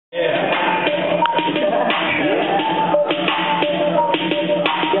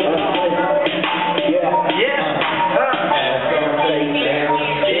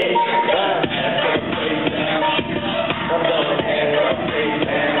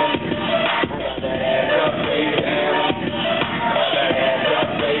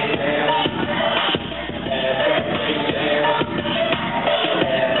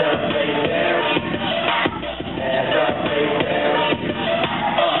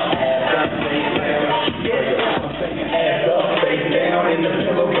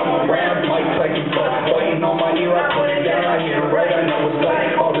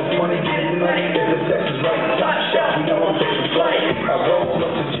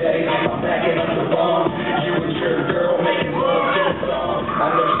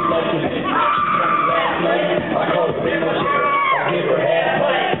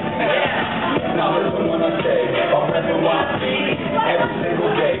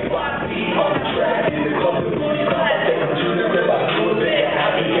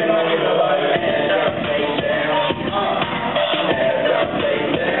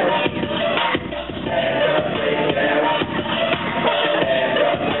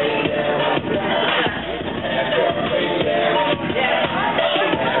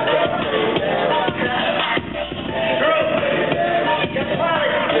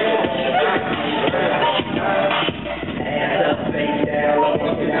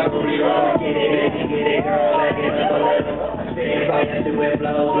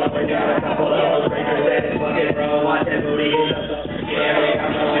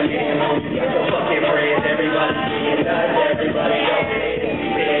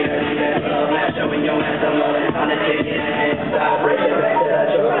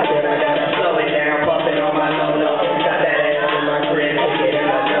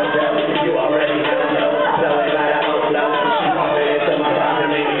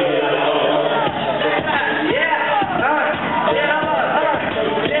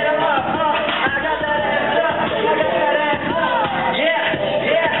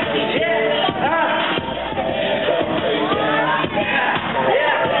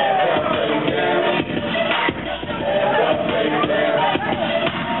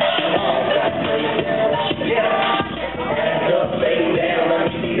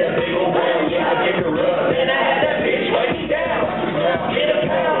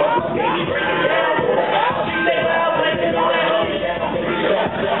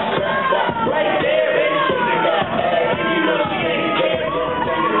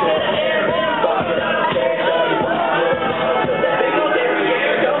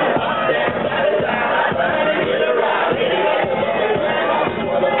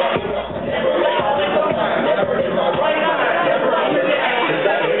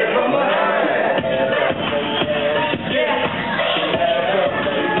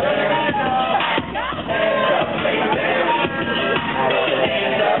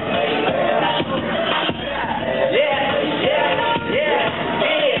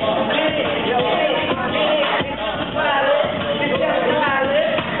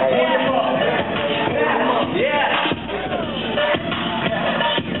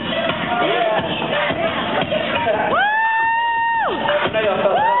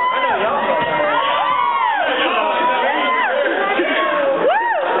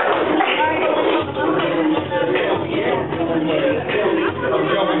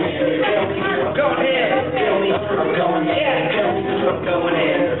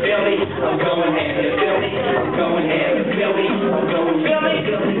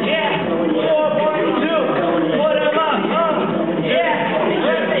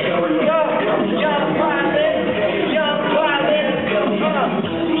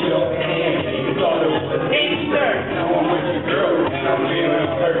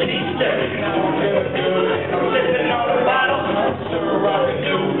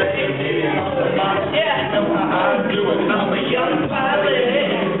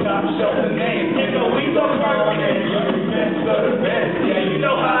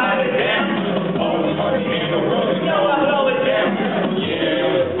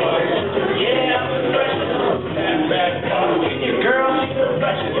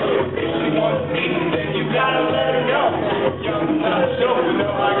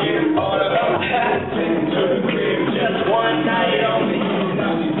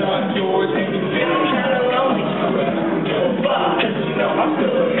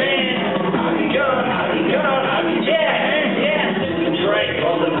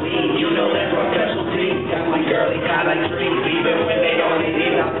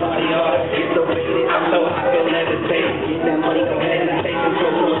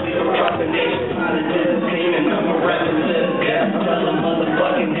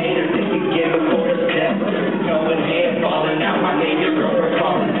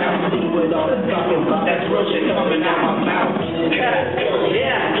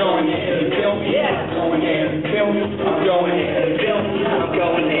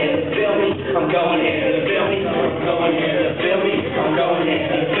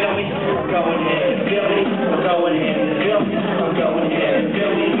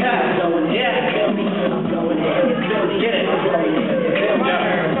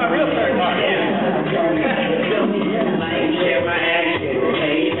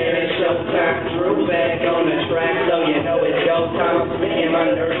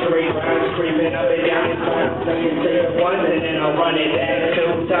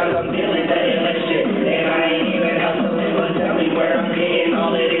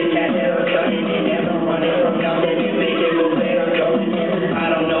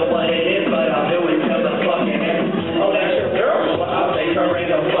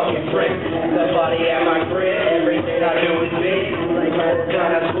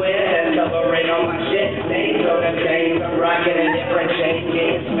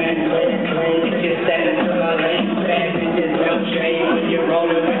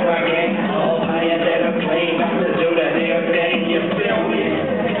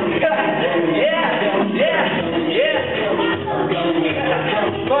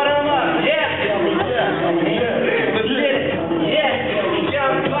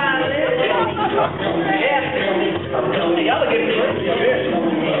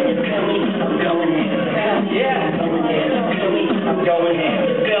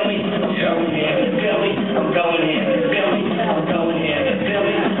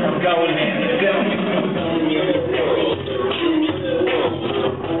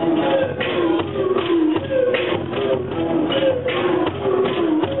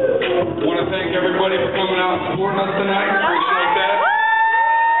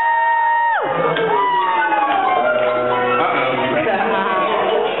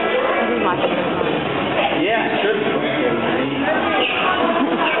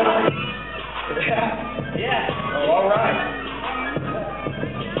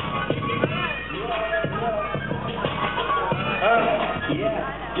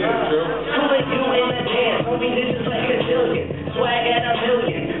Swag at a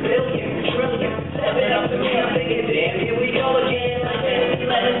million, billion, trillion. Step it up to me, I'm thinking, damn, here we go again. Like that,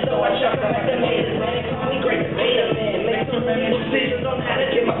 11, so I chuck them at the haters, man. Call me great debater, man. Make some real decisions on how to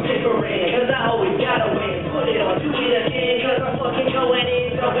get my paper in. Cause I always gotta win. Put it on, do it again. Cause I'm fucking going in.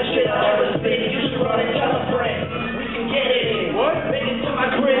 Dopest shit I ever spit. You should run and tell a friend. We can get it in. What? Make it to my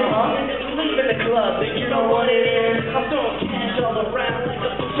crib. And then we leave in the club. And you know what it is. I'm throwing cash all around like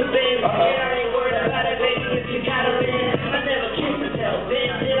a picture bin. And I ain't worried about it, baby, if you got a in. I never kissed and tell.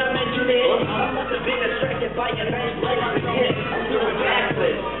 Damn, did I mention it? I must have been distracted by your nice legs and hips. I'm doing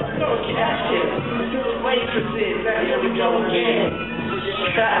backflips. I'm throwing cash chips. I'm doing waitresses. Now here we go again.